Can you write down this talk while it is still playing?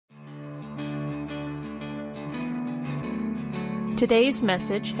Today's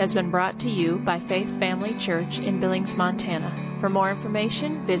message has been brought to you by Faith Family Church in Billings, Montana. For more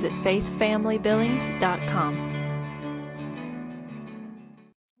information, visit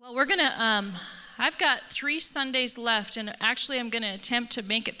faithfamilybillings.com. Well, I've got 3 Sundays left, and actually I'm going to attempt to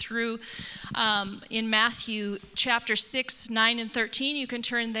make it through in Matthew chapter 6, 9, and 13. You can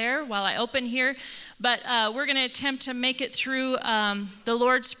turn there while I open here. But we're going to attempt to make it through the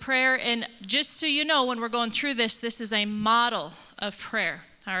Lord's Prayer. And just so you know, when we're going through this is a model of prayer,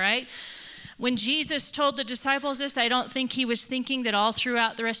 all right? When Jesus told the disciples this, I don't think he was thinking that all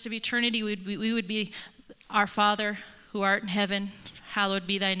throughout the rest of eternity we would be, "Our Father who art in heaven, hallowed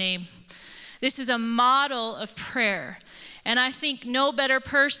be thy name." This is a model of prayer. And I think no better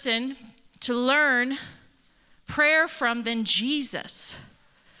person to learn prayer from than Jesus.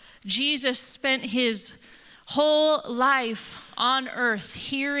 Jesus spent his whole life on earth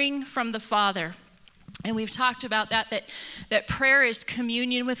hearing from the Father. And we've talked about that prayer is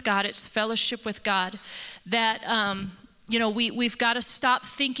communion with God. It's fellowship with God. That, we've got to stop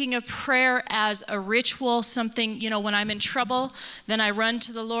thinking of prayer as a ritual, something, when I'm in trouble, then I run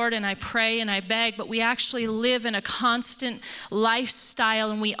to the Lord and I pray and I beg. But we actually live in a constant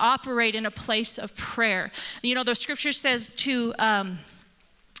lifestyle and we operate in a place of prayer. The scripture says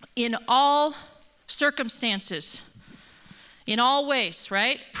in all circumstances, in all ways,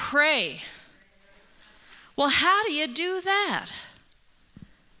 right? Pray. Well, how do you do that?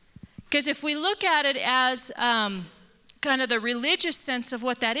 Because if we look at it as kind of the religious sense of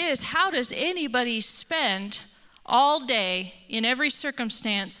what that is, how does anybody spend all day in every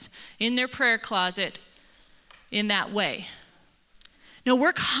circumstance in their prayer closet in that way? No,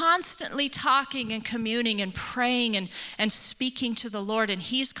 we're constantly talking and communing and praying and speaking to the Lord, and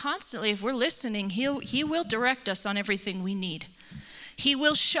he's constantly, if we're listening, he will direct us on everything we need. He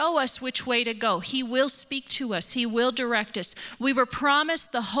will show us which way to go. He will speak to us. He will direct us. We were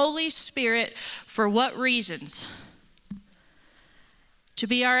promised the Holy Spirit for what reasons? To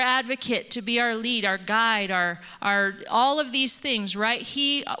be our advocate, to be our lead, our guide, our all of these things, right?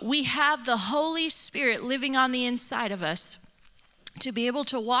 We have the Holy Spirit living on the inside of us to be able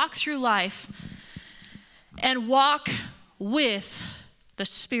to walk through life and walk with the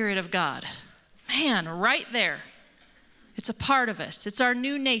Spirit of God. Man, right there. It's a part of us. It's our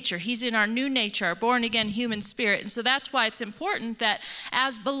new nature. He's in our new nature, our born-again human spirit. And so that's why it's important that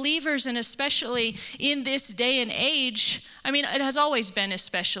as believers, and especially in this day and age, it has always been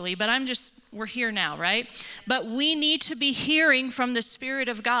especially, but we're here now, right? But we need to be hearing from the Spirit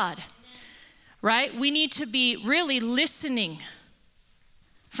of God, right? We need to be really listening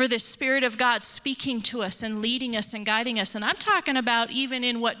for the Spirit of God speaking to us and leading us and guiding us. And I'm talking about even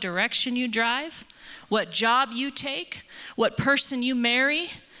in what direction you drive, what job you take, what person you marry,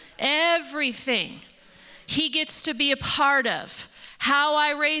 everything he gets to be a part of. How I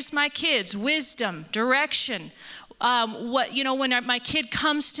raise my kids, wisdom, direction. When my kid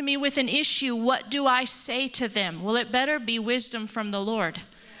comes to me with an issue, what do I say to them? Well, it better be wisdom from the Lord,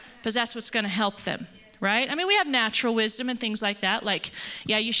 because that's what's going to help them, right? We have natural wisdom and things like that, like,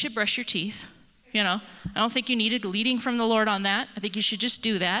 yeah, you should brush your teeth. I don't think you need a leading from the Lord on that. I think you should just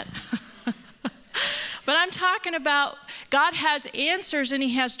do that. But I'm talking about God has answers and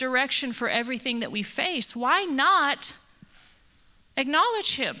he has direction for everything that we face. Why not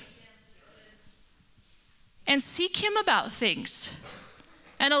acknowledge him and seek him about things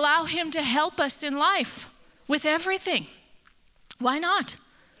and allow him to help us in life with everything? Why not?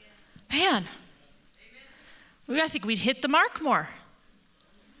 Man, I think we'd hit the mark more,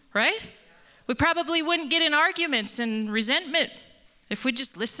 right? We probably wouldn't get in arguments and resentment if we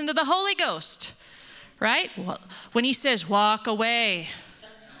just listened to the Holy Ghost. Right? Well, when he says, walk away,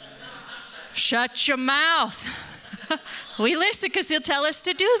 shut your mouth, we listen because he'll tell us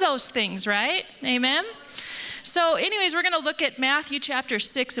to do those things, right? Amen? So anyways, we're going to look at Matthew chapter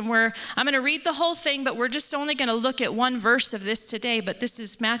 6, and I'm going to read the whole thing, but we're just only going to look at one verse of this today. But this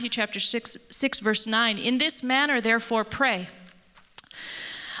is Matthew chapter 6 verse 9. In this manner, therefore, pray.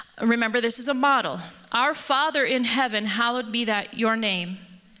 Remember, this is a model. Our Father in heaven, hallowed be your name.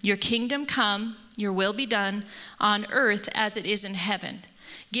 Your kingdom come. Your will be done on earth as it is in heaven.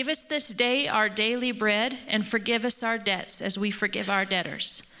 Give us this day our daily bread, and forgive us our debts as we forgive our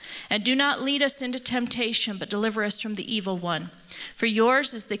debtors. And do not lead us into temptation, but deliver us from the evil one. For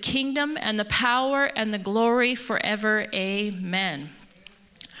yours is the kingdom and the power and the glory forever. Amen.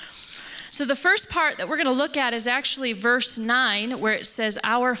 So the first part that we're going to look at is actually verse 9, where it says,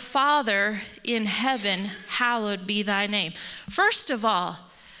 Our Father in heaven, hallowed be thy name. First of all,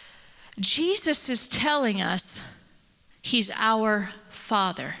 Jesus is telling us he's our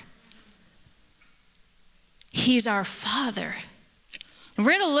Father. He's our Father. And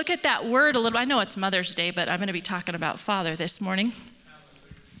we're going to look at that word a little. I know it's Mother's Day, but I'm going to be talking about Father this morning.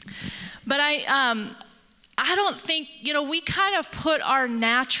 But I don't think, we kind of put our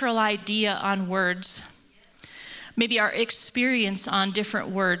natural idea on words, maybe our experience on different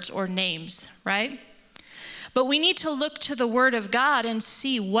words or names, right? But we need to look to the Word of God and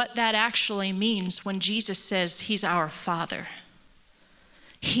see what that actually means when Jesus says He's our Father.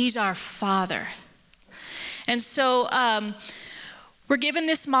 He's our Father. And so we're given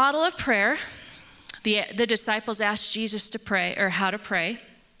this model of prayer. The disciples asked Jesus to pray, or how to pray.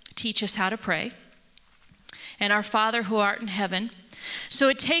 Teach us how to pray. And our Father who art in heaven.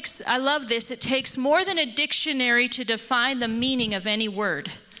 So I love this, it takes more than a dictionary to define the meaning of any word.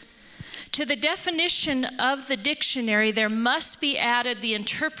 To the definition of the dictionary, there must be added the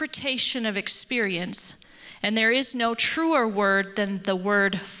interpretation of experience, and there is no truer word than the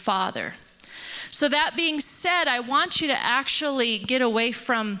word Father. So that being said, I want you to actually get away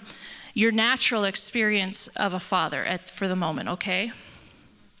from your natural experience of a father for the moment, okay?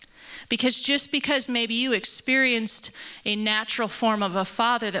 Because just because maybe you experienced a natural form of a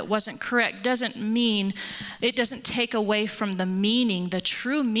father that wasn't correct doesn't take away from the meaning, the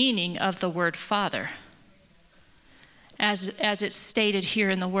true meaning of the word Father, as it's stated here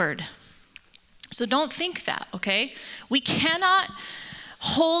in the word. So don't think that, okay? We cannot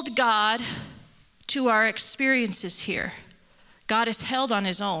hold God to our experiences here. God is held on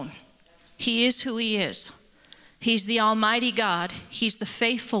His own. He is who He is. He's the Almighty God. He's the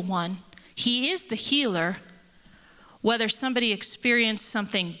faithful one. He is the healer, whether somebody experienced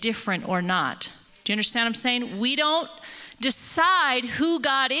something different or not. Do you understand what I'm saying? We don't decide who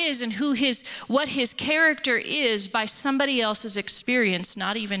God is and what His character is by somebody else's experience,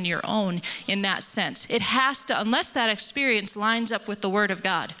 not even your own in that sense. It has to, unless that experience lines up with the Word of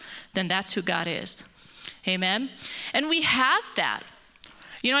God, then that's who God is. Amen? And we have that.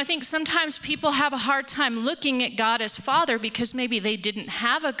 I think sometimes people have a hard time looking at God as Father because maybe they didn't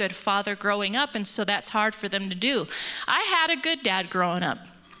have a good father growing up, and so that's hard for them to do. I had a good dad growing up.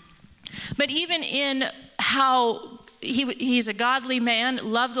 But even in how he's a godly man,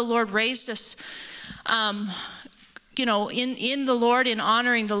 loved the Lord, raised us, in the Lord, in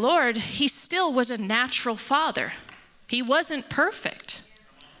honoring the Lord, he still was a natural father. He wasn't perfect,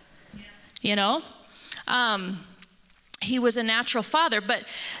 He was a natural father. But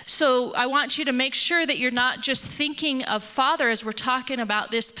so I want you to make sure that you're not just thinking of father as we're talking about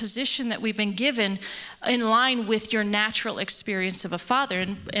this position that we've been given in line with your natural experience of a father.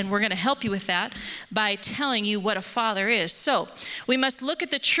 And we're going to help you with that by telling you what a father is. So we must look at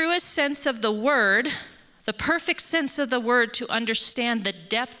the truest sense of the word, the perfect sense of the word, to understand the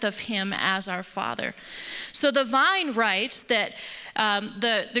depth of Him as our Father. So the Vine writes that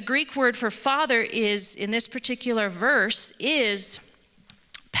the Greek word for father is, in this particular verse, is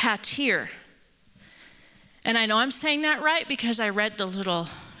pater. And I know I'm saying that right because I read the little,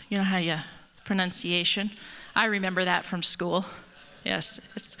 pronunciation. I remember that from school. Yes,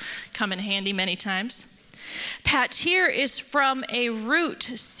 it's come in handy many times. Pater is from a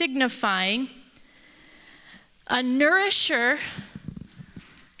root signifying a nourisher,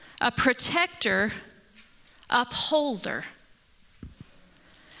 a protector, upholder.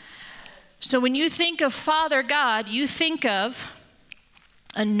 So when you think of Father God, you think of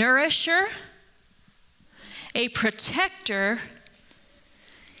a nourisher, a protector.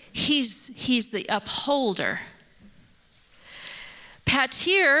 He's the upholder.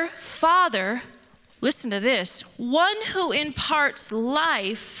 Pater, Father, listen to this, one who imparts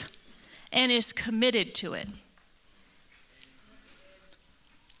life and is committed to it.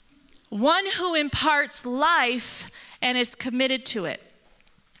 One who imparts life and is committed to it.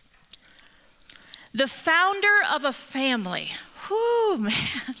 The founder of a family. Whoo, man.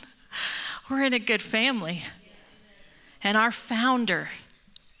 We're in a good family. And our founder,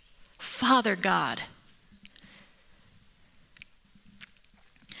 Father God.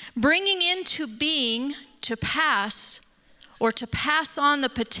 Bringing into being, to pass, or to pass on the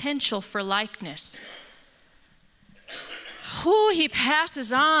potential for likeness. He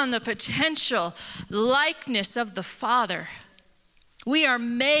passes on the potential likeness of the Father. We are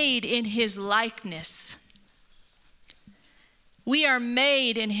made in His likeness. We are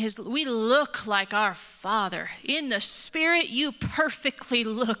made in we look like our Father. In the Spirit, you perfectly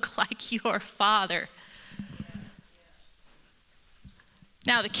look like your Father.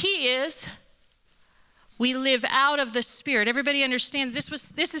 Now, the key is we live out of the Spirit. Everybody understands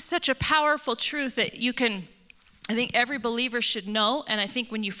this is such a powerful truth that I think every believer should know, and I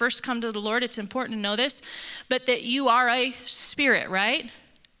think when you first come to the Lord, it's important to know this, but that you are a spirit, right?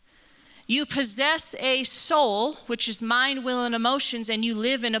 You possess a soul, which is mind, will, and emotions, and you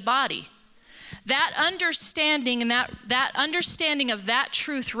live in a body. That understanding and that understanding of that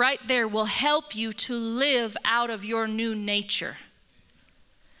truth right there will help you to live out of your new nature.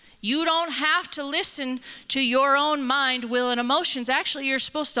 You don't have to listen to your own mind, will, and emotions. Actually, you're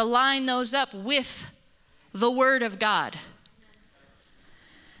supposed to line those up with the Word of God.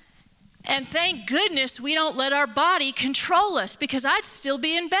 And thank goodness we don't let our body control us, because I'd still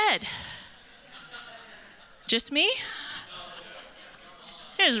be in bed. Just me?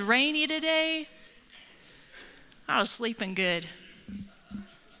 It was rainy today. I was sleeping good.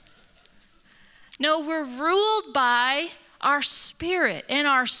 No, we're ruled by our spirit, and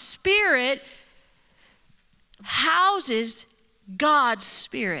our spirit houses God's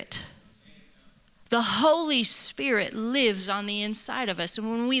Spirit. The Holy Spirit lives on the inside of us.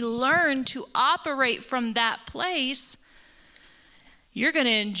 And when we learn to operate from that place, you're going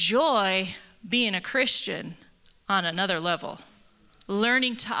to enjoy being a Christian on another level.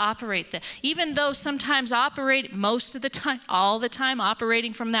 Learning to operate that. Even though sometimes most of the time, all the time,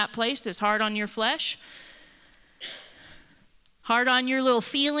 operating from that place is hard on your flesh, hard on your little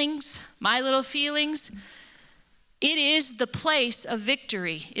feelings, my little feelings. It is the place of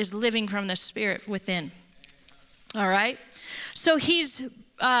victory, is living from the Spirit within. All right? So he is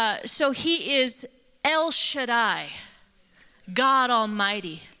El Shaddai, God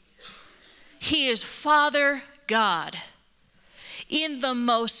Almighty. He is Father God in the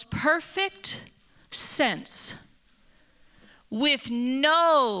most perfect sense, with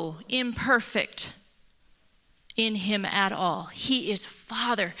no imperfect in him at all. He is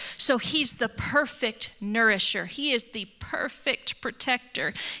Father. So he's the perfect nourisher. He is the perfect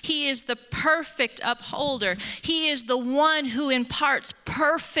protector. He is the perfect upholder. He is the one who imparts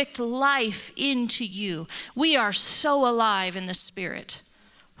perfect life into you. We are so alive in the Spirit.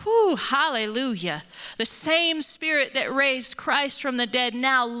 Whew, hallelujah. The same Spirit that raised Christ from the dead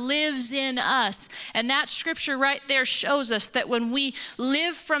now lives in us. And that scripture right there shows us that when we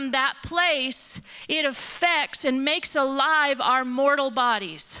live from that place, it affects and makes alive our mortal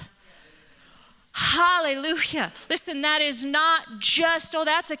bodies. Hallelujah. Listen, that is not just,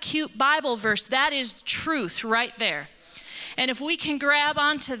 that's a cute Bible verse. That is truth right there. And if we can grab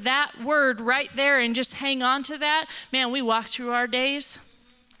onto that word right there and just hang on to that, man, we walk through our days.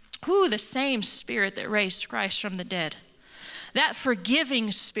 Who the same Spirit that raised Christ from the dead. That forgiving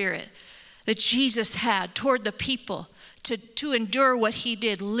Spirit that Jesus had toward the people to endure what he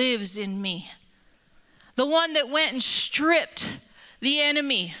did lives in me. The one that went and stripped the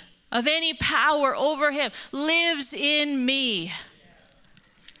enemy of any power over him lives in me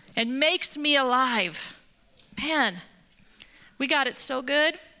and makes me alive. Man, we got it so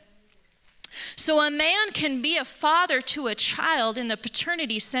good. So a man can be a father to a child in the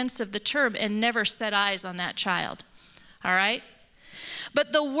paternity sense of the term and never set eyes on that child. All right?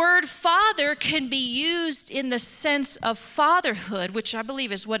 But the word father can be used in the sense of fatherhood, which I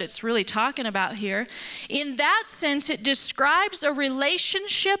believe is what it's really talking about here. In that sense, it describes a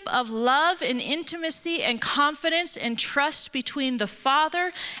relationship of love and intimacy and confidence and trust between the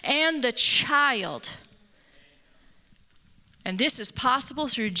father and the child. And this is possible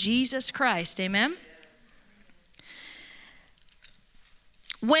through Jesus Christ. Amen?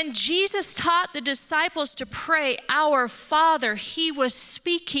 When Jesus taught the disciples to pray, "Our Father," he was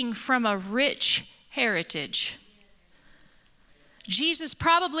speaking from a rich heritage. Jesus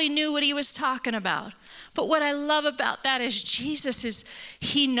probably knew what he was talking about. But what I love about that is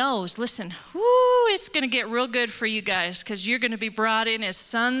he knows. Listen, it's going to get real good for you guys, because you're going to be brought in as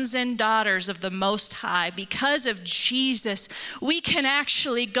sons and daughters of the Most High. Because of Jesus, we can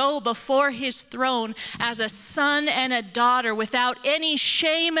actually go before his throne as a son and a daughter without any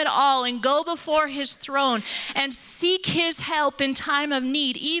shame at all, and go before his throne and seek his help in time of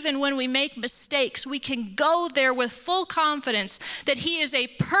need. Even when we make mistakes, we can go there with full confidence that he is a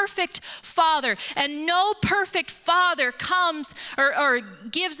perfect Father, and no perfect father comes or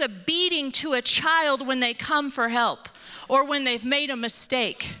gives a beating to a child when they come for help or when they've made a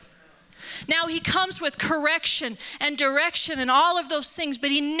mistake. Now, he comes with correction and direction and all of those things,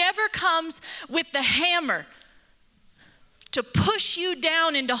 but he never comes with the hammer to push you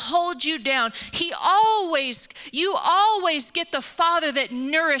down and to hold you down. You always get the Father that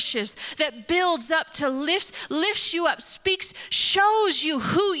nourishes, that builds up, to lifts you up, speaks, shows you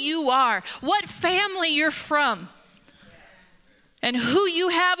who you are, what family you're from, and who you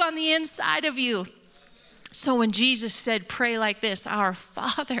have on the inside of you. So when Jesus said, pray like this, "Our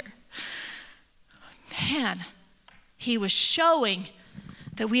Father," man, he was showing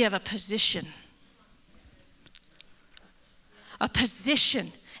that we have a position.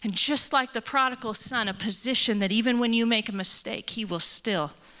 And just like the prodigal son, a position that even when you make a mistake, he will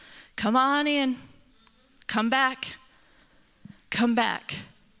still come on in, come back, come back.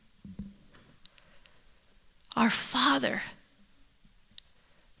 Our Father,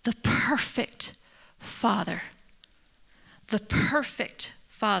 the perfect Father, the perfect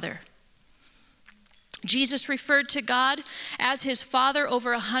Father. Jesus referred to God as his Father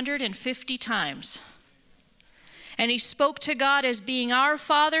over 150 times. And he spoke to God as being our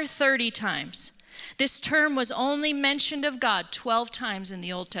Father 30 times. This term was only mentioned of God 12 times in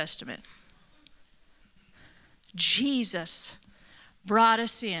the Old Testament. Jesus brought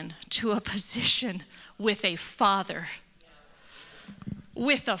us in to a position with a Father.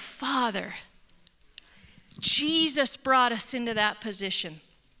 With a Father. Jesus brought us into that position.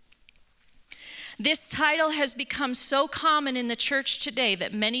 This title has become so common in the church today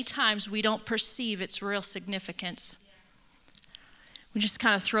that many times we don't perceive its real significance. We just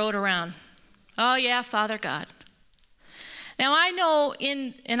kind of throw it around. Oh yeah, Father God. Now I know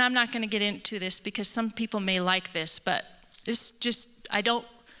and I'm not going to get into this because some people may like this, but it's just,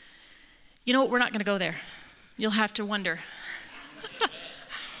 you know what, we're not going to go there. You'll have to wonder.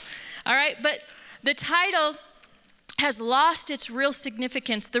 All right, but the title has lost its real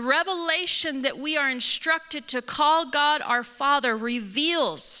significance. The revelation that we are instructed to call God our Father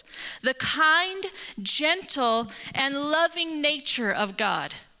reveals the kind, gentle, and loving nature of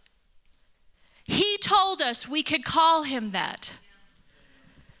God. He told us we could call him that.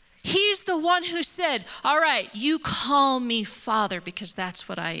 He's the one who said, all right, you call me Father because that's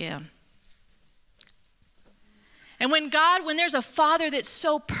what I am. And when there's a Father that's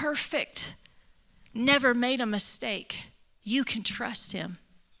so perfect, never made a mistake, you can trust him.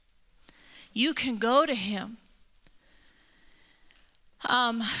 You can go to him.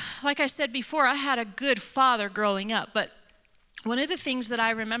 Like I said before, I had a good father growing up, but one of the things that I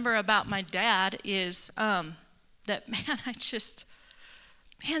remember about my dad is that,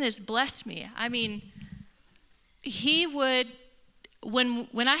 this blessed me. I mean, he would,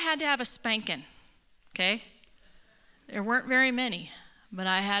 when I had to have a spanking, okay? There weren't very many, but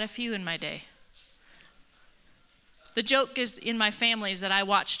I had a few in my day. The joke is in my family is that I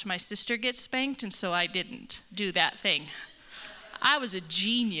watched my sister get spanked, and so I didn't do that thing. I was a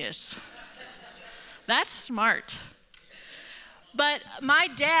genius. That's smart. But my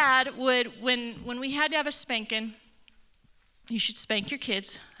dad would, when we had to have a spanking, you should spank your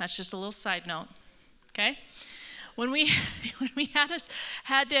kids. That's just a little side note, okay? When we had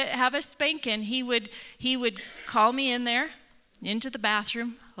to have a spanking, he would call me in there, into the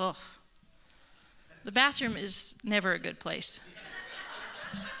bathroom. Oh, the bathroom is never a good place.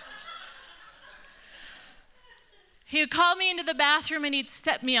 He would call me into the bathroom and he'd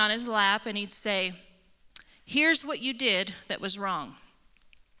set me on his lap and he'd say, here's what you did that was wrong.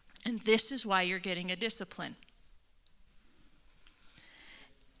 And this is why you're getting a discipline.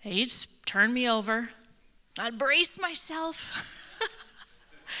 And he'd turn me over. I'd brace myself.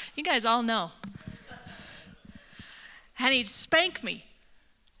 You guys all know. And he'd spank me.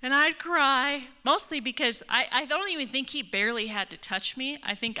 And I'd cry, mostly because I don't even think he barely had to touch me.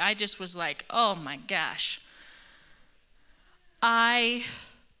 I think I just was like, oh my gosh. I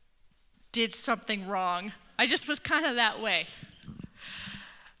did something wrong. I just was kind of that way.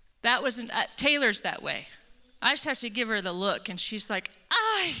 That wasn't, Taylor's that way. I just have to give her the look, and she's like,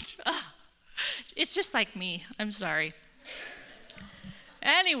 it's just like me. I'm sorry.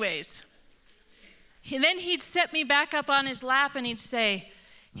 Anyways, then he'd set me back up on his lap, and he'd say,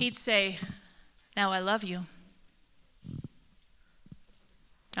 now I love you.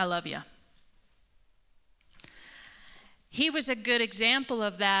 I love you. He was a good example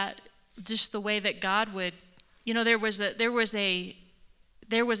of that, just the way that God would, there was a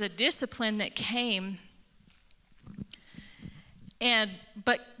discipline that came,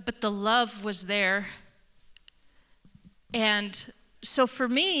 but the love was there. And so for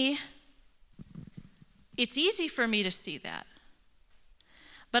me, it's easy for me to see that.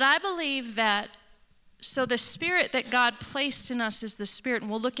 But I believe that, so the spirit that God placed in us is the spirit, and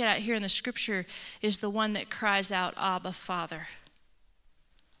we'll look at it here in the scripture, is the one that cries out, Abba, Father.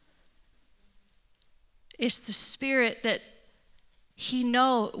 It's the spirit that we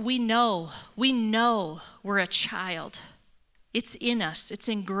know we're a child. It's in us. It's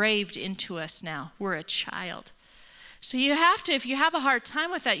engraved into us now. We're a child. So you have to, if you have a hard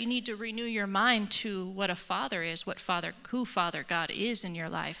time with that, you need to renew your mind to what a father is, who Father God is in your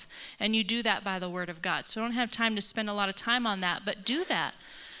life. And you do that by the word of God. So I don't have time to spend a lot of time on that, but do that.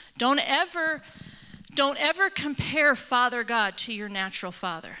 Don't ever compare Father God to your natural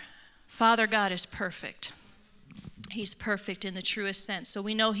father. Father God is perfect. He's perfect in the truest sense. So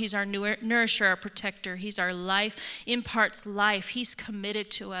we know he's our nourisher, our protector. He's our life, imparts life. He's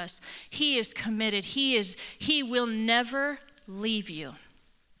committed to us. He is committed. He will never leave you.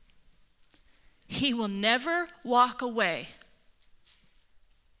 He will never walk away.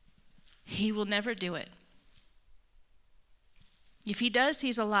 He will never do it. If he does,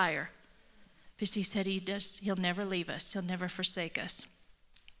 he's a liar. Because he said he'll never leave us. He'll never forsake us.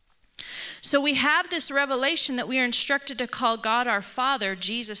 So we have this revelation that we are instructed to call God our Father.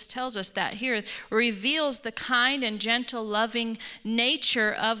 Jesus tells us that here, reveals the kind and gentle, loving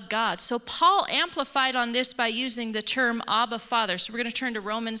nature of God. So Paul amplified on this by using the term Abba Father. So we're going to turn to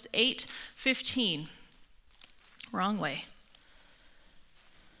Romans 8:15. Wrong way.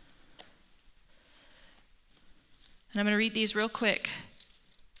 And I'm going to read these real quick.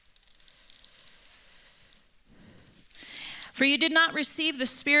 For you did not receive the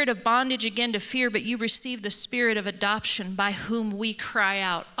spirit of bondage again to fear, but you received the spirit of adoption, by whom we cry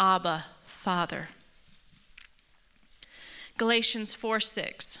out, Abba, Father. Galatians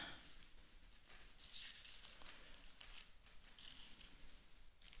 4:6.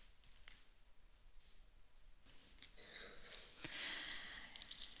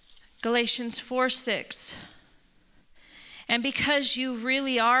 Galatians 4:6. And because you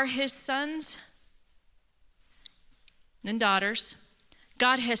really are his sons and daughters,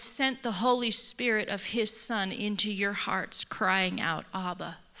 God has sent the Holy Spirit of his Son into your hearts, crying out,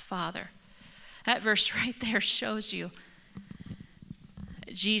 Abba, Father. That verse right there shows you.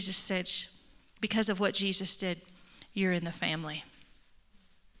 Jesus said, because of what Jesus did, you're in the family.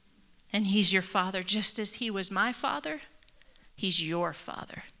 And he's your father. Just as he was my father, he's your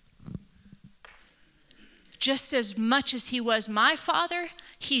father. Just as much as he was my father,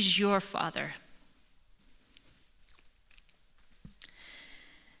 he's your father.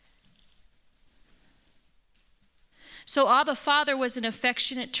 So Abba Father was an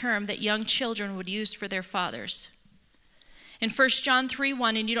affectionate term that young children would use for their fathers. In 1 John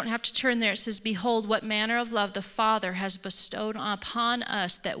 3:1, and you don't have to turn there, it says, behold, what manner of love the Father has bestowed upon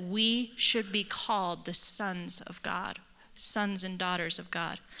us, that we should be called the sons of God, sons and daughters of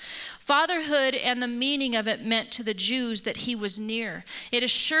God. Fatherhood and the meaning of it meant to the Jews that he was near. It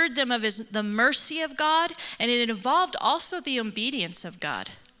assured them of the mercy of God, and it involved also the obedience of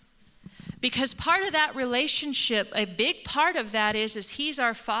God. Because part of that relationship, a big part of that is he's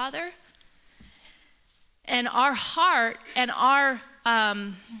our Father, and our heart and our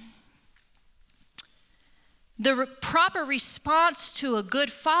proper response to a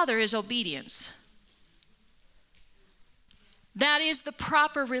good father is obedience. That is the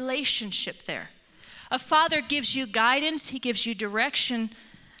proper relationship there. A father gives you guidance, he gives you direction,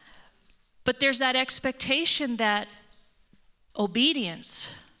 but there's that expectation that obedience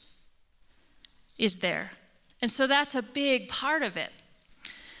is there. And so that's a big part of it.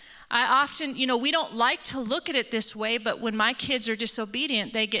 I often, we don't like to look at it this way, but when my kids are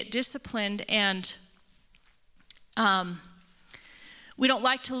disobedient, they get disciplined, and we don't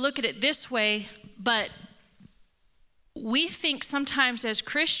like to look at it this way, but we think sometimes as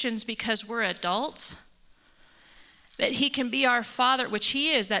Christians, because we're adults, that he can be our father, which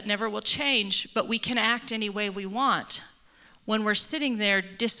he is, that never will change, but we can act any way we want when we're sitting there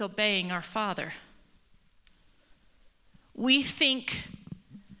disobeying our Father. We think,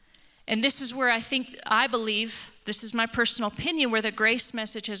 and this is where I believe, this is my personal opinion, where the grace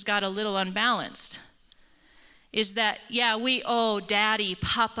message has got a little unbalanced, is that, Daddy,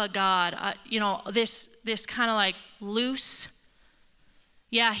 Papa God, this kind of like loose.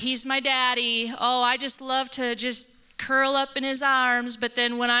 Yeah, he's my daddy. Oh, I just love to just curl up in his arms, but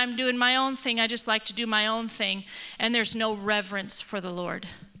then when I'm doing my own thing, I just like to do my own thing, and there's no reverence for the Lord.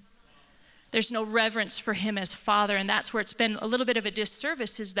 There's no reverence for him as Father, and that's where it's been a little bit of a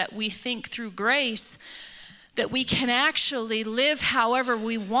disservice, is that we think through grace that we can actually live however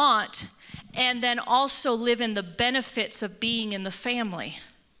we want and then also live in the benefits of being in the family.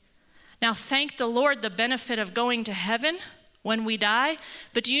 Now, thank the Lord, the benefit of going to heaven when we die,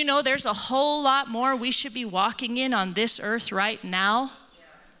 but do you know there's a whole lot more we should be walking in on this earth right now?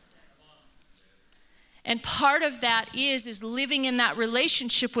 And part of that is living in that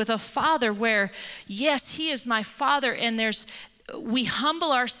relationship with a Father where, yes, he is my Father, and we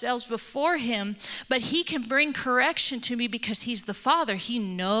humble ourselves before him, but he can bring correction to me because he's the Father. He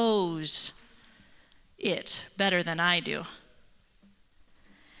knows it better than I do.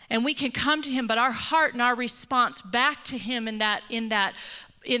 And we can come to him, but our heart and our response back to him in that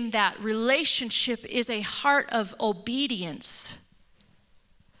relationship is a heart of obedience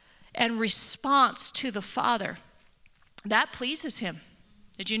and response to the Father. That pleases him.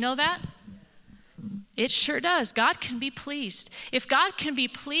 Did you know that? It sure does. God can be pleased. If God can be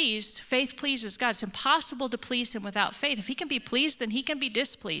pleased, faith pleases God. It's impossible to please him without faith. If he can be pleased, then he can be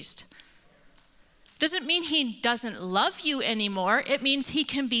displeased. Doesn't mean he doesn't love you anymore. It means he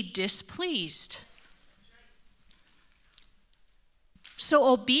can be displeased. So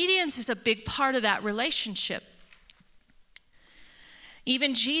obedience is a big part of that relationship.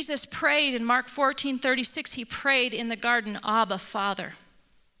 Even Jesus prayed in Mark 14:36, he prayed in the garden, Abba, Father.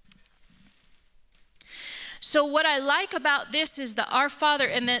 So what I like about this is the Our Father,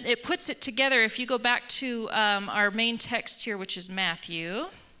 and then it puts it together. If you go back to our main text here, which is Matthew.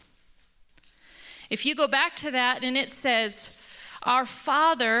 If you go back to that, and it says, Our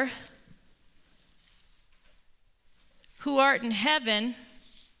Father, who art in heaven,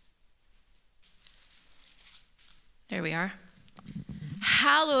 there we are,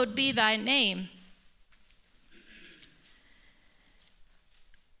 hallowed be thy name.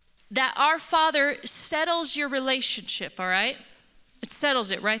 That Our Father settles your relationship, all right? It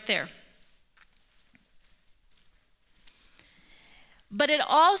settles it right there. But it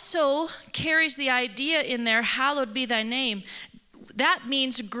also carries the idea in there, hallowed be thy name. That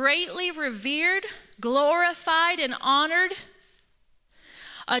means greatly revered, glorified, and honored,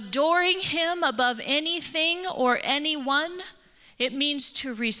 adoring him above anything or anyone. It means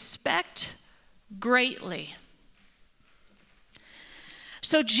to respect greatly.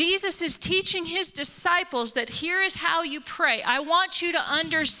 So Jesus is teaching his disciples that here is how you pray. I want you to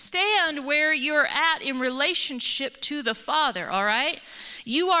understand where you're at in relationship to the Father, all right?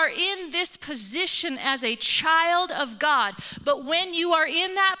 You are in this position as a child of God. But when you are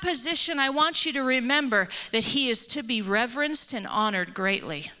in that position, I want you to remember that he is to be reverenced and honored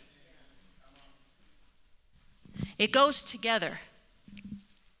greatly. It goes together.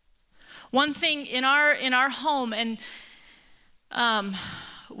 One thing in our home, and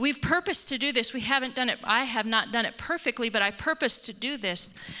we've purposed to do this. We haven't done it. I have not done it perfectly, but I purpose to do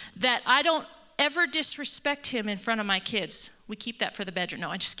this, that I don't ever disrespect him in front of my kids. We keep that for the bedroom. No,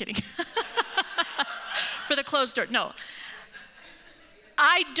 I'm just kidding. For the closed door. No.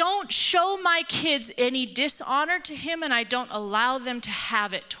 I don't show my kids any dishonor to him, and I don't allow them to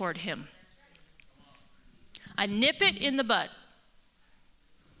have it toward him. I nip it in the bud.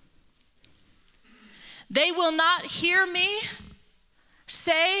 They will not hear me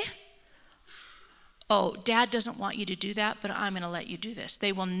say, oh, Dad doesn't want you to do that, but I'm going to let you do this.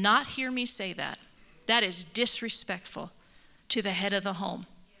 They will not hear me say that. That is disrespectful to the head of the home.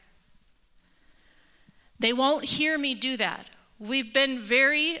 They won't hear me do that. We've been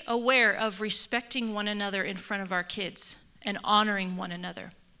very aware of respecting one another in front of our kids and honoring one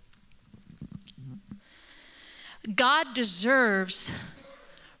another. God deserves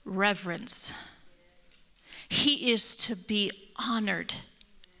reverence. He is to be honored.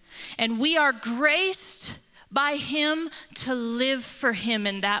 And we are graced by him to live for him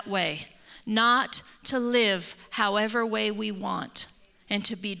in that way, not to live however way we want and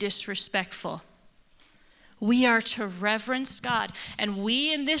to be disrespectful. We are to reverence God, and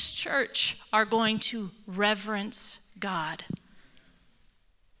we in this church are going to reverence God.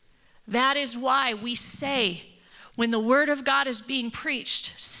 That is why we say, when the word of God is being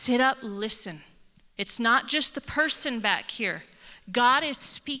preached, sit up, listen. It's not just the person back here. God is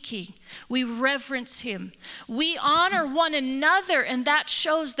speaking. We reverence him. We honor one another, and that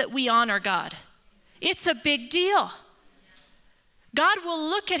shows that we honor God. It's a big deal. God will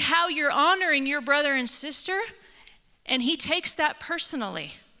look at how you're honoring your brother and sister, and he takes that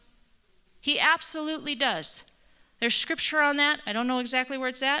personally. He absolutely does. There's scripture on that. I don't know exactly where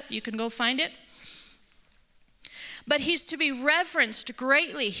it's at. You can go find it. But he's to be reverenced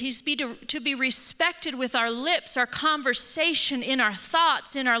greatly. He's to be respected with our lips, our conversation, in our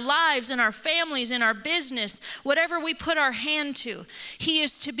thoughts, in our lives, in our families, in our business, whatever we put our hand to. He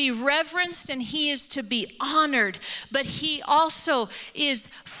is to be reverenced and he is to be honored. But he also is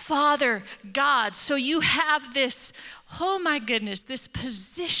Father God. So you have this, oh my goodness, this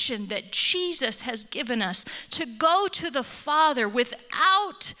position that Jesus has given us to go to the Father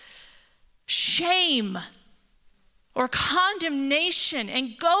without shame or condemnation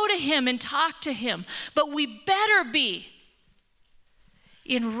and go to him and talk to him. But we better be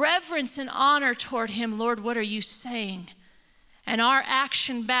in reverence and honor toward him. Lord, what are you saying? And our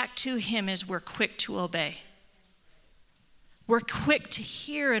action back to him is we're quick to obey. We're quick to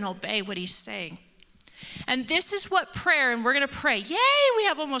hear and obey what he's saying. And this is what prayer, and we're going to pray. Yay, we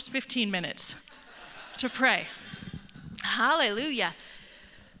have almost 15 minutes to pray. Hallelujah.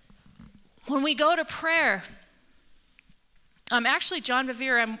 When we go to prayer, actually, John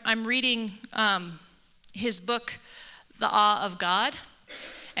Bevere, I'm reading his book, The Awe of God.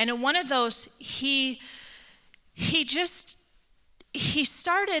 And in one of those, he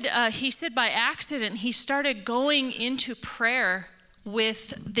started, he said by accident, he started going into prayer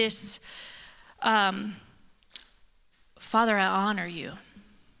with this, Father, I honor you.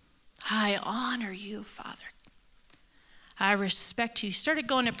 I honor you, Father. I respect you. He started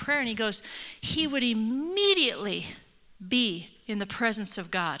going to prayer, and he goes, he would immediately be in the presence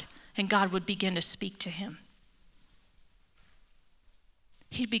of God, and God would begin to speak to him.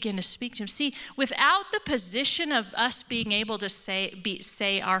 He'd begin to speak to him. See, without the position of us being able to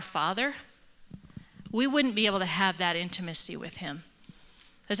say our Father, we wouldn't be able to have that intimacy with him,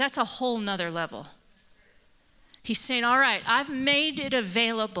 because that's a whole nother level. He's saying, all right, I've made it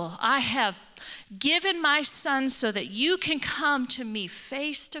available. I have given my Son so that you can come to me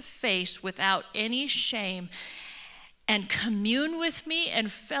face to face without any shame and commune with me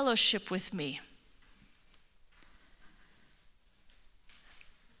and fellowship with me.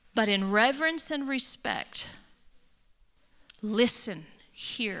 But in reverence and respect, listen,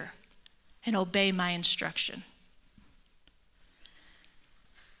 hear, and obey my instruction.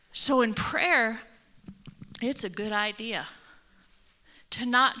 So in prayer, it's a good idea to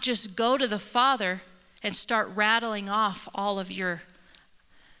not just go to the Father and start rattling off all of your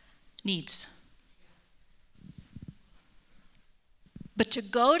needs, but to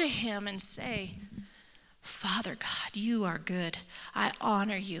go to him and say, Father God, you are good. I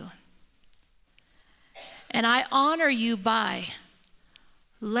honor you. And I honor you by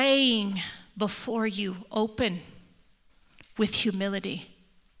laying before you open with humility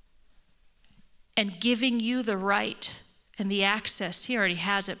and giving you the right and the access. He already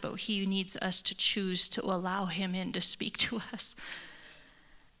has it, but he needs us to choose to allow him in to speak to us.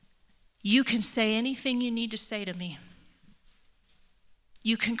 You can say anything you need to say to me.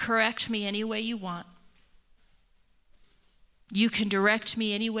 You can correct me any way you want. You can direct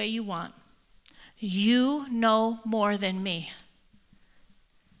me any way you want. You know more than me.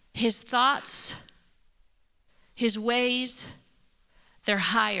 His thoughts, his ways, they're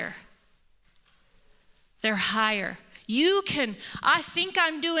higher. They're higher. You can, I think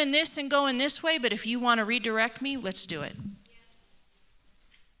I'm doing this and going this way, but if you want to redirect me, let's do it.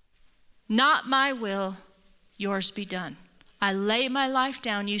 Not my will, yours be done. I lay my life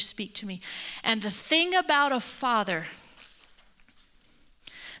down, you speak to me. And the thing about a father,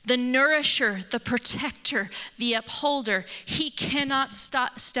 the nourisher, the protector, the upholder, he cannot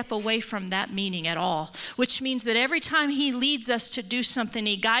step away from that meaning at all, which means that every time he leads us to do something,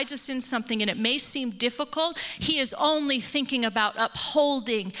 he guides us in something, and it may seem difficult, he is only thinking about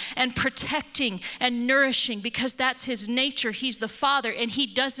upholding and protecting and nourishing, because that's his nature. He's the Father, and he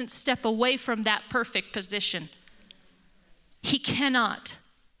doesn't step away from that perfect position. He cannot.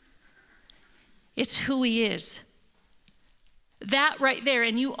 It's who he is. That right there,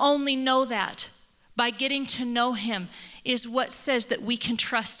 and you only know that by getting to know him, is what says that we can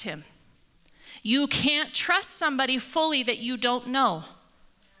trust him. You can't trust somebody fully that you don't know.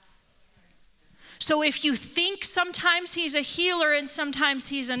 So if you think sometimes he's a healer and sometimes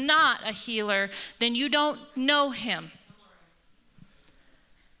he's not a healer, then you don't know him.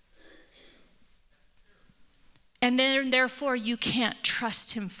 And then therefore you can't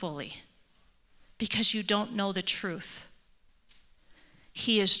trust him fully because you don't know the truth.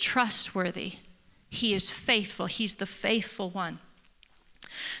 He is trustworthy. He is faithful. He's the faithful one.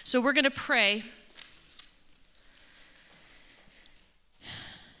 So we're going to pray.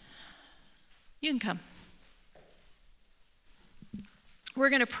 You can come. We're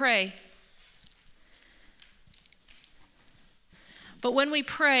going to pray. But when we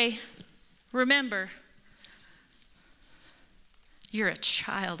pray, remember, you're a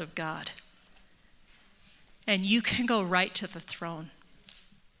child of God. And you can go right to the throne.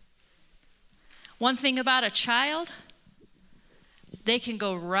 One thing about a child, they can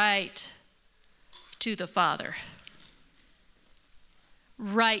go right to the Father.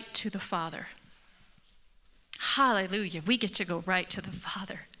 Right to the Father. Hallelujah. We get to go right to the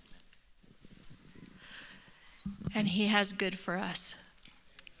Father. And he has good for us.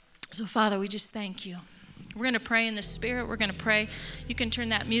 So Father, we just thank you. We're going to pray in the Spirit. We're going to pray. You can turn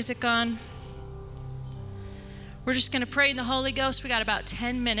that music on. We're just going to pray in the Holy Ghost. We got about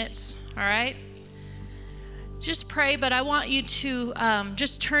 10 minutes, all right? Just pray, but I want you to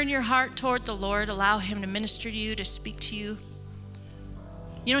just turn your heart toward the Lord. Allow him to minister to you, to speak to you.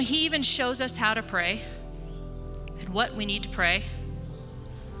 You know, he even shows us how to pray and what we need to pray.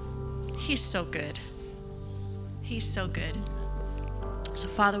 He's so good. He's so good. So,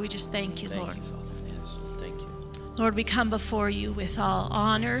 Father, we just thank you, Lord. Thank you, Father. Yes, thank you. Lord, we come before you with all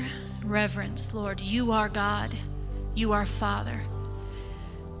honor and reverence. Lord, you are God. You are Father.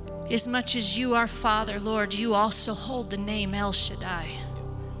 As much as you are Father, Lord, you also hold the name El Shaddai,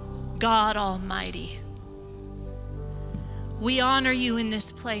 God Almighty. We honor you in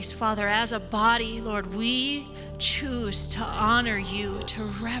this place, Father. As a body, Lord, we choose to honor you, to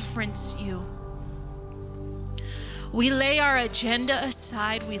reverence you. We lay our agenda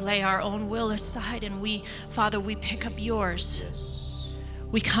aside, we lay our own will aside, and we, Father, we pick up yours.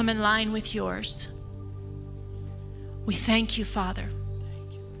 We come in line with yours. We thank you, Father.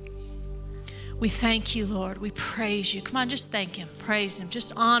 We thank you, Lord. We praise you. Come on, just thank him. Praise him.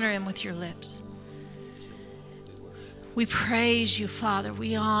 Just honor him with your lips. We praise you, Father.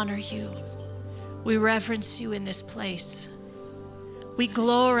 We honor you. We reverence you in this place. We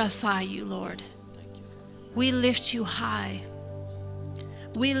glorify you, Lord. We lift you high.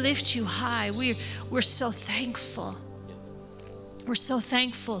 We lift you high. We're so thankful. We're so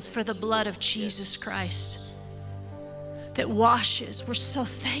thankful for the blood of Jesus Christ that washes. We're so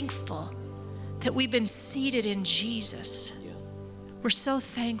thankful that we've been seated in Jesus. We're so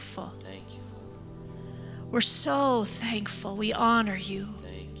thankful. We're so thankful. We honor you.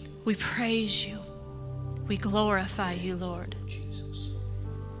 We praise you. We glorify you, Lord.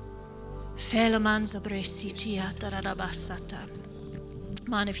 Come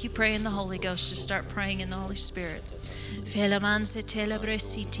on, if you pray in the Holy Ghost, just start praying in the Holy Spirit.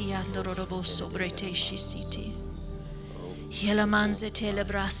 Hielamanze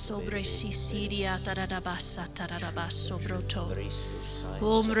telebrasso bresisidia taradabassa taradabasso broto.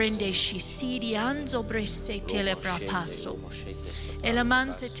 Omrende shisidi anzo bresse telebrapasso.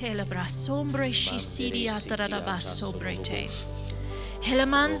 Elamanze telebrasso ombre shisidia taradabasso brete.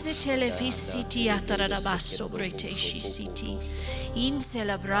 Helamanze telefisiti atarabasso brete shisiti. In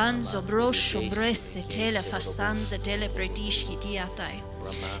celebranzo broscio bresse telefassanze telebredishi diatai.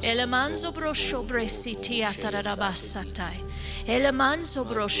 Elemanzo broscio bresiti atarabassatai. Elemanzo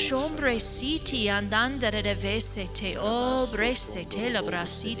brosciombre siti andandere vesete o bresse tela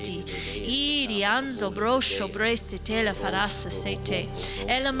brasiti. Iri anzo broscio bresse tela farassa sete.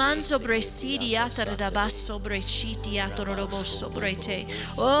 Elemanzo bresidi atarabasso bresiti atorobosso brete.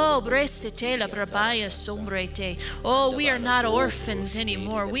 Oh bresse tela brabaya sombrete. Oh, we are not orphans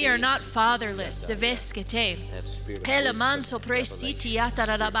anymore. We are not fatherless. Veskete. Elemanzo bresiti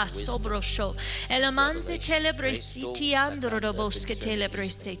atarabasso broscio. Elemanze tele bresiti andoro bosche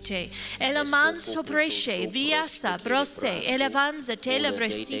telebresete, elemanzo bresce, viasa brose, elevanza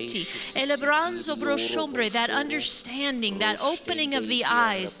telebresiti, elebranzo broshombre, that understanding, that opening of the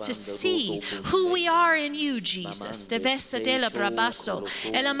eyes to see who we are in you, Jesus. Devesa telebrabasso,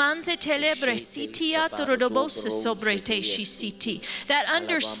 elemanze telebresiti atorodobosa sobrete shisiti, that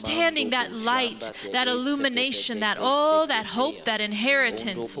understanding, that light, that illumination, that that hope, that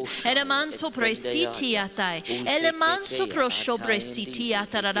inheritance. Elemanzo presiti atai, elemanzo brosho bresiti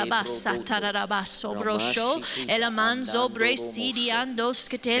atarabassa tararabasso brosho, elemanzo bresidi andos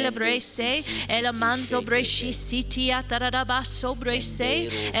ketele brese, elemanzo bresiti atarabasso brese,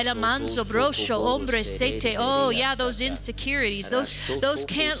 elemanzo brosho ombre sete. Oh yeah, those insecurities, those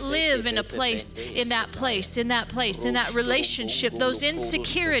can't live in a place, in that relationship, those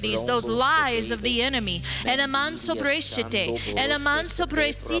insecurities, those lies of the enemy. Elemanzo bresete, elemanzo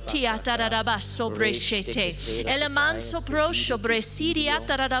bresiti atarabasso bresete, elemanzo brosho bresidi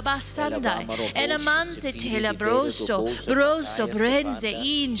atarabasandai, elemanze telebroso, broso brenze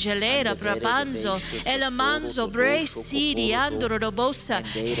ingelera brabanzo, elemanzo bresidi andorobosa.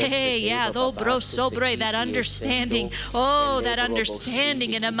 Hey, yeah, do broso bre, that understanding. Oh, that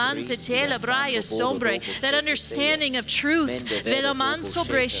understanding in amanze telebraya sombre, that understanding of truth. Velamanzo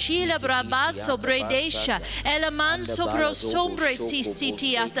breshila brabaso bredesha, elemanzo brosombre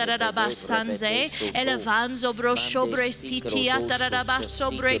sisiti atarabasanze, elevanzo brosho bresiti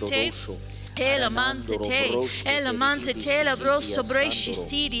atarabaso brete. Elemanze te la brosso bresci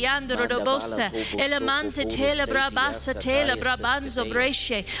sidi andro dobosa, elemanze te la brabassa te la brabanzo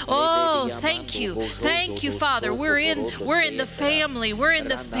bresce. Oh, thank you, Father. We're in the family.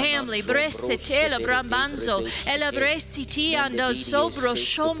 Bresse te la brabanzo, ele bressi ti ando sobro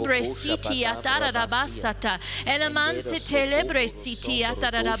shombre siti atarabassata, elemanze te le bressi ti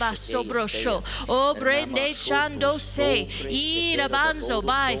atarabasso brosho. Oh, brende chando se, irabanzo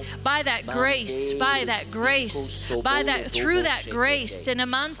by that grace. grace, by that grace, by that, through that grace. And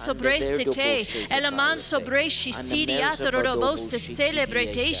aman sobresete, elaman sobreshi sidi atorobos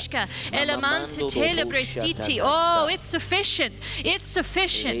celebrateshka, elaman celebresiti. Oh, it's sufficient. It's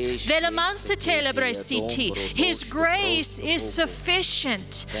sufficient. Velaman celebresiti. His grace is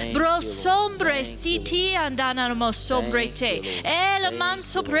sufficient. Bro sombre siti andanamo sombrete. Elaman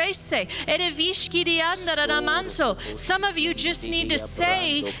sobrese. Erevishki andaramanso. Some of you just need to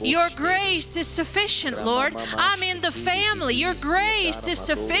say, your grace is sufficient, Lord. I'm in the family. Your grace is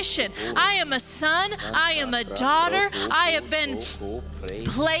sufficient. I am a son. I am a daughter. I have been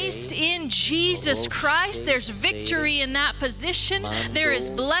placed in Jesus Christ. There's victory in that position. There is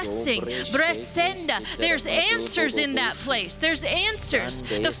blessing. Bresenda. There's answers in that place. There's answers.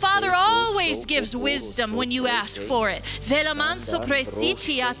 The Father always gives wisdom when you ask for it.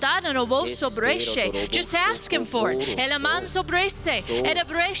 Just ask Him for it.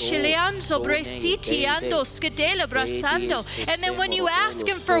 And then when you ask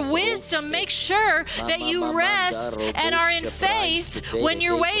Him for wisdom, make sure that you rest and are in faith when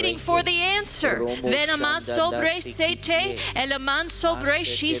you're waiting for the answer.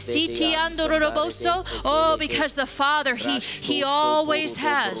 Oh, because the Father, He always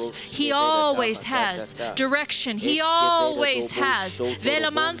has direction. He always has.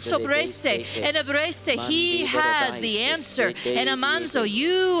 He has the answer. And Amanzo,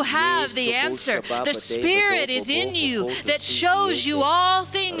 you have the answer. The Spirit is in you that shows you all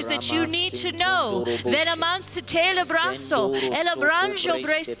things that you need to know. So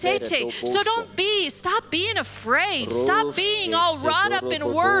stop being afraid. Stop being all wrought up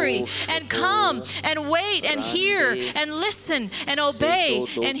in worry, and come and wait and hear and listen and obey,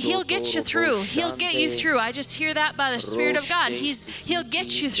 and He'll get you through. He'll get you through. I just hear that by the Spirit of God. He'll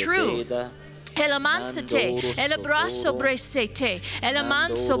get you through. Elamansete, elabraso bresete,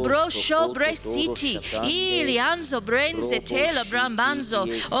 elamanso brosho bresiti, ilianzo brenzete labrambanzo,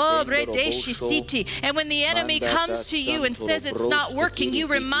 oh bredeshi city. And when the enemy comes to you and says it's not working, you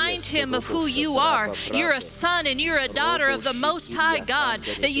remind him of who you are. You're a son and you're a daughter of the Most High God,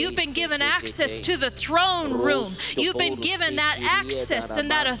 that you've been given access to the throne room. You've been given that access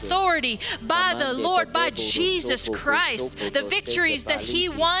and that authority by the Lord, by Jesus Christ. The victories that He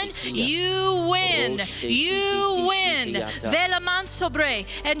won, you win. You win. Velaman sobre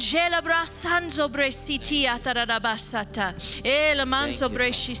and jelabra san sobre city atarabasata. Elaman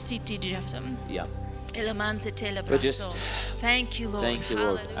sobre city. Yeah. Thank you, Lord. Thank you,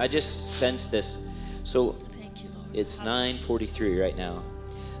 Lord. I just sense this. So it's 9:43 right now,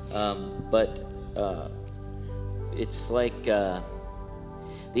 but it's like the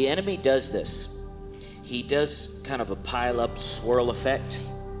enemy does this. He does kind of a pile-up swirl effect.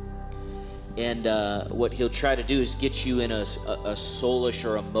 And what he'll try to do is get you in a soulish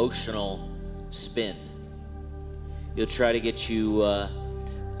or emotional spin. He'll try to get you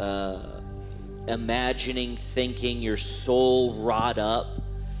imagining, thinking, your soul wrought up,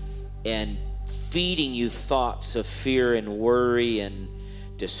 and feeding you thoughts of fear and worry and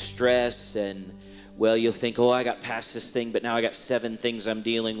distress. And, well, you'll think, oh, I got past this thing, but now I got 7 things I'm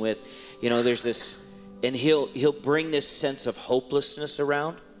dealing with. You know, there's this, and he'll bring this sense of hopelessness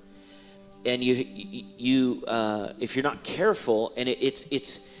around. And you if you're not careful, and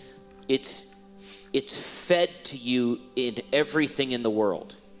it's fed to you in everything in the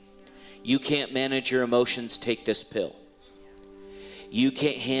world. You can't manage your emotions, take this pill. You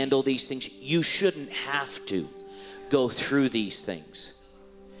can't handle these things. You shouldn't have to go through these things.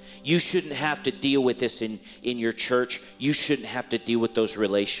 You shouldn't have to deal with this in your church. You shouldn't have to deal with those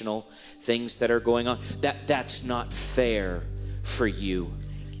relational things that are going on. That's not fair for you.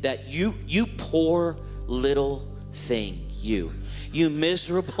 That you poor little thing, you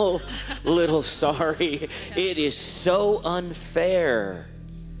miserable little sorry. It is so unfair.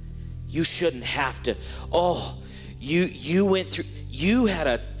 You shouldn't have to. Oh, you went through, you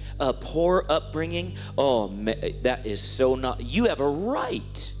had a poor upbringing. Oh, that is so not, you have a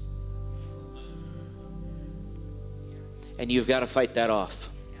right. And you've got to fight that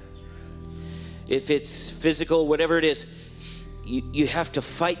off. If it's physical, whatever it is, you have to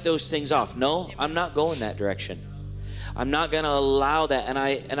fight those things off. No, I'm not going that direction. I'm not going to allow that.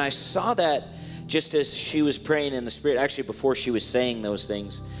 And I saw that just as she was praying in the Spirit, actually before she was saying those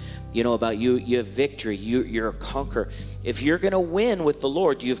things, you know, about you have victory, you're a conqueror. If you're going to win with the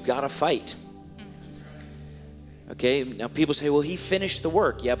Lord, you've got to fight. Okay, now people say, well, He finished the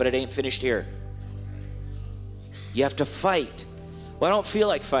work. Yeah, but it ain't finished here. You have to fight. Well, I don't feel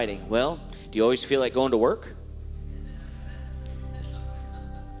like fighting. Well, do you always feel like going to work?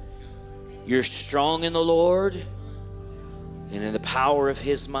 You're strong in the Lord and in the power of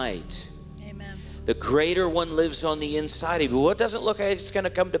His might. The greater one lives on the inside of you. What doesn't look like it's going to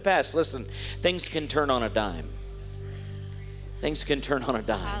come to pass? Listen, things can turn on a dime. Things can turn on a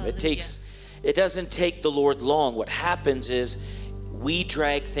dime. Hallelujah. It doesn't take the Lord long. What happens is we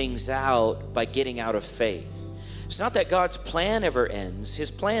drag things out by getting out of faith. It's not that God's plan ever ends.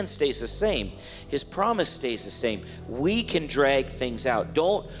 His plan stays the same. His promise stays the same. We can drag things out.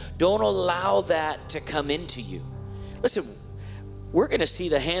 Don't allow that to come into you. Listen, we're going to see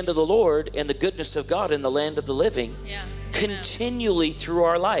the hand of the Lord and the goodness of God in the land of the living continually through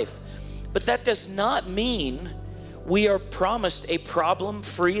our life. But that does not mean we are promised a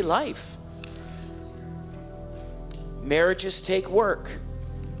problem-free life. Marriages take work.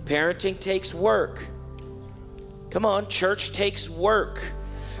 Parenting takes work. Come on, church takes work.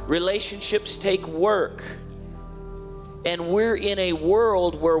 Relationships take work. And we're in a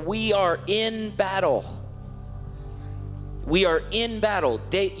world where we are in battle. We are in battle.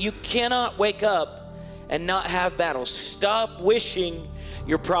 You cannot wake up and not have battles. Stop wishing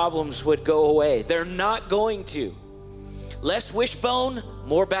your problems would go away. They're not going to. Less wishbone,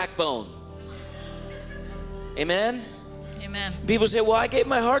 more backbone. Amen? Amen. People say, well, I gave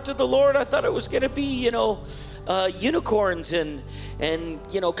my heart to the Lord. I thought it was going to be, unicorns and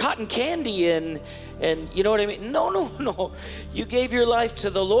cotton candy and you know what I mean? No. You gave your life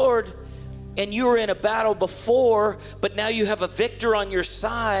to the Lord and you were in a battle before, but now you have a victor on your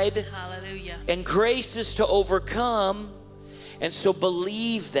side. Hallelujah. And grace is to overcome. And so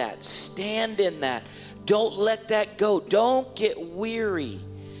believe that. Stand in that. Don't let that go. Don't get weary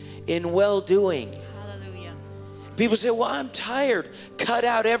in well-doing. Hallelujah. People say, well, I'm tired. Cut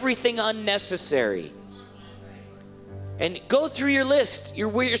out everything unnecessary. And go through your list,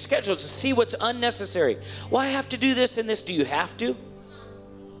 your schedules, to see what's unnecessary. Well, I have to do this and this. Do you have to?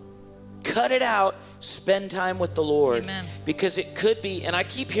 Cut it out. Spend time with the Lord. Amen. Because it could be, and I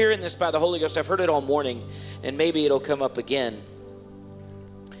keep hearing this by the Holy Ghost. I've heard it all morning, and maybe it'll come up again.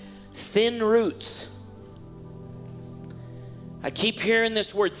 Thin roots. I keep hearing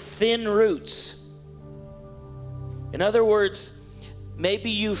this word, thin roots. In other words,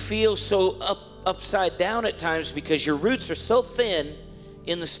 maybe you feel so upside down at times because your roots are so thin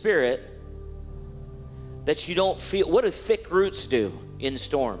in the spirit that you don't feel. What do thick roots do in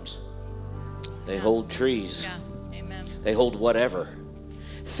storms? They hold trees. Yeah. Amen. They hold whatever.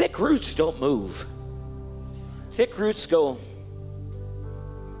 Thick roots don't move. Thick roots go,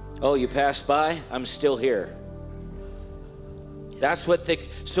 oh, you passed by? I'm still here. That's what thick.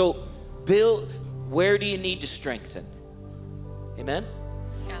 So, Bill, where do you need to strengthen? Amen?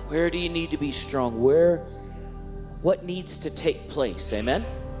 Yeah. Where do you need to be strong? What needs to take place? Amen?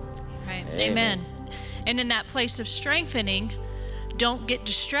 Right. Amen. And in that place of strengthening, don't get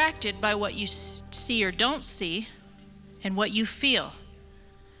distracted by what you see or don't see and what you feel.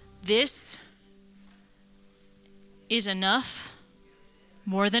 This is enough,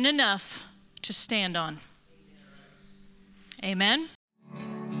 more than enough, to stand on. Amen.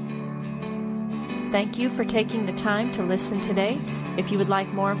 Thank you for taking the time to listen today. If you would like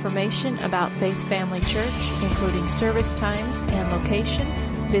more information about Faith Family Church, including service times and location,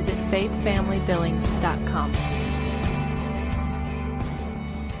 visit faithfamilybillings.com.